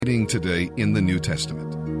Reading today in the New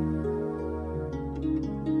Testament.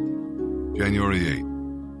 January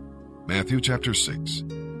 8th, Matthew chapter 6,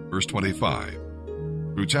 verse 25,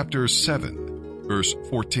 through chapter 7, verse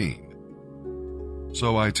 14.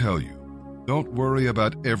 So I tell you, don't worry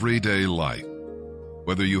about everyday life,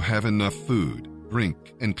 whether you have enough food,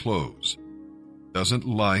 drink, and clothes. Doesn't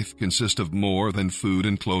life consist of more than food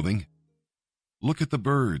and clothing? Look at the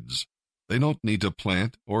birds. They don't need to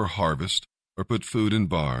plant or harvest or put food in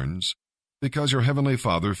barns, because your heavenly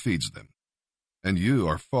Father feeds them, and you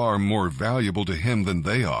are far more valuable to Him than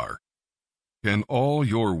they are. Can all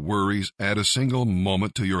your worries add a single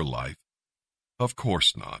moment to your life? Of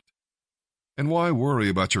course not. And why worry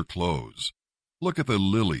about your clothes? Look at the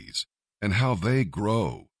lilies and how they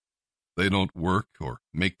grow. They don't work or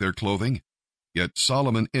make their clothing, yet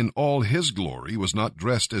Solomon in all his glory was not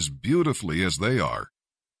dressed as beautifully as they are.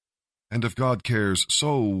 And if God cares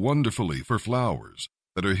so wonderfully for flowers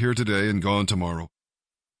that are here today and gone tomorrow,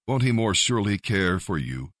 won't He more surely care for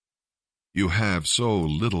you? You have so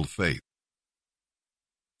little faith.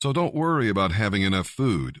 So don't worry about having enough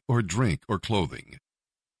food or drink or clothing.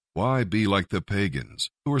 Why be like the pagans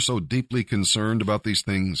who are so deeply concerned about these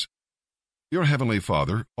things? Your heavenly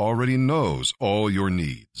Father already knows all your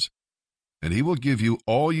needs, and He will give you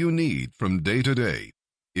all you need from day to day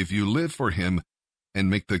if you live for Him and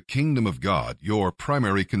make the kingdom of God your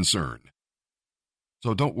primary concern.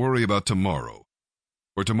 So don't worry about tomorrow,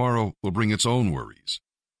 for tomorrow will bring its own worries.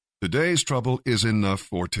 Today's trouble is enough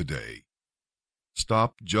for today.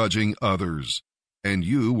 Stop judging others, and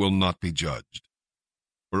you will not be judged.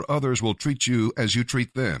 For others will treat you as you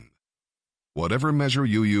treat them. Whatever measure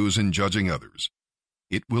you use in judging others,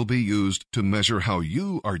 it will be used to measure how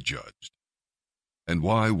you are judged. And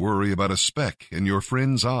why worry about a speck in your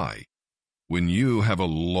friend's eye when you have a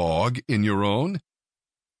log in your own?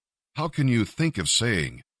 How can you think of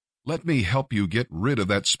saying, "Let me help you get rid of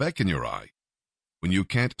that speck in your eye," when you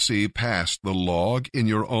can't see past the log in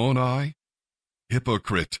your own eye?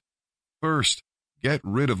 Hypocrite! First, get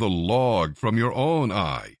rid of the log from your own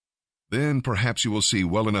eye. Then perhaps you will see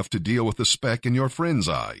well enough to deal with the speck in your friend's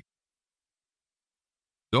eye.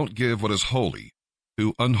 Don't give what is holy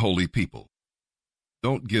to unholy people.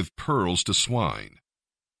 Don't give pearls to swine.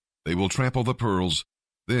 They will trample the pearls,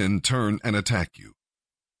 then turn and attack you.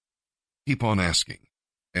 Keep on asking,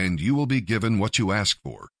 and you will be given what you ask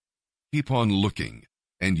for. Keep on looking,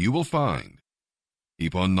 and you will find.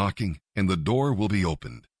 Keep on knocking, and the door will be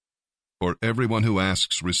opened. For everyone who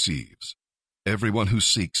asks receives. Everyone who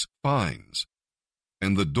seeks finds.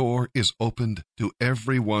 And the door is opened to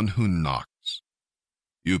everyone who knocks.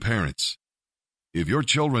 You parents, if your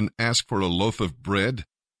children ask for a loaf of bread,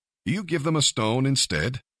 do you give them a stone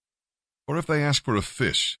instead? Or if they ask for a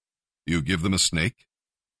fish, do you give them a snake?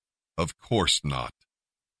 Of course not.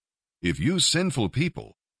 If you sinful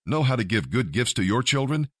people know how to give good gifts to your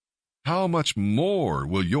children, how much more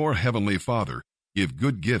will your heavenly Father give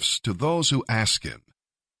good gifts to those who ask Him?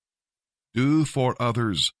 Do for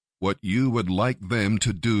others what you would like them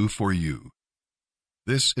to do for you.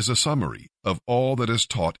 This is a summary of all that is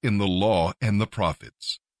taught in the law and the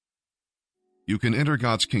prophets. You can enter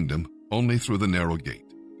God's kingdom only through the narrow gate.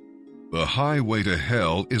 The highway to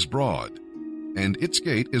hell is broad, and its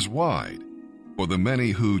gate is wide for the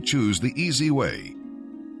many who choose the easy way.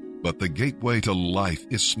 But the gateway to life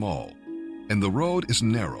is small, and the road is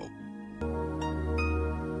narrow.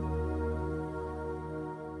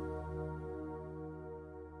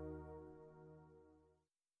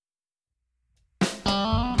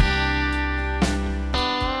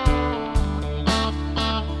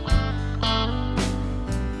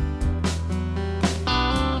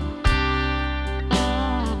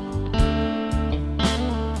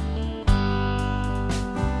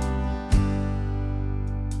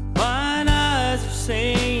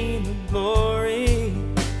 Sing the glory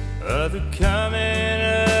of the coming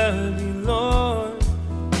of you, Lord.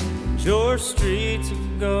 And your streets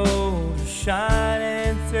of gold are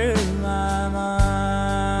shining through my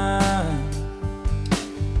mind.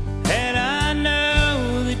 And I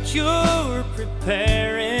know that you're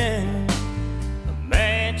preparing a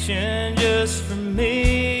mansion just for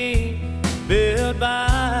me, built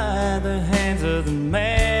by the hands of the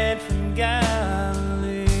man from Galilee.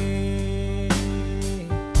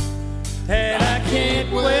 And I can't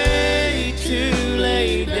wait to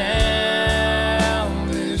lay down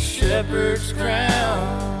this shepherd's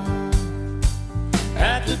crown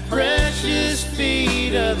at the precious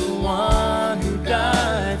feet of the one who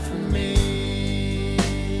died for me.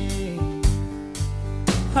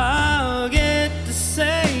 I'll get to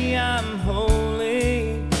say I'm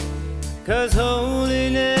holy, 'cause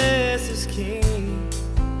holiness is king.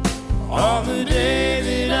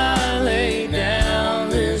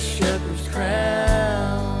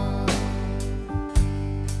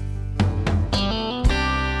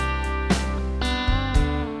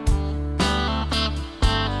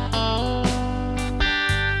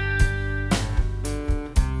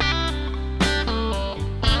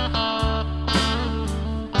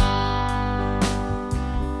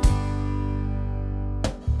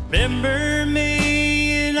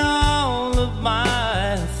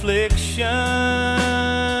 afflictions.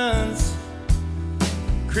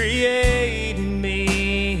 Create in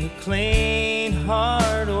me a clean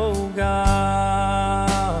heart, oh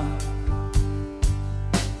God.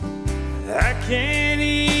 I can't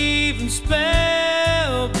even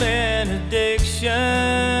spell benediction,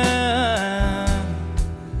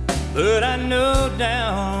 but I know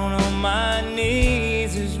down on my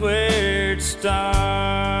knees is where it starts.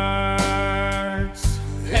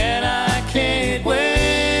 And I can't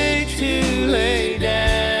wait to lay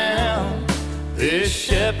down this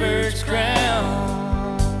shepherd's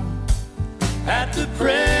crown at the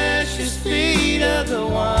precious feet of the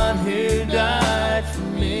one who died for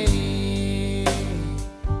me.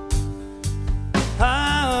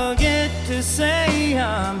 I'll get to say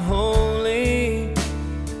I'm holy,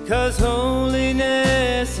 'cause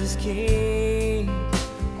holiness is key.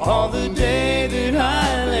 All the day that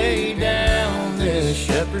I lay down this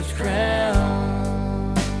shepherd's crown.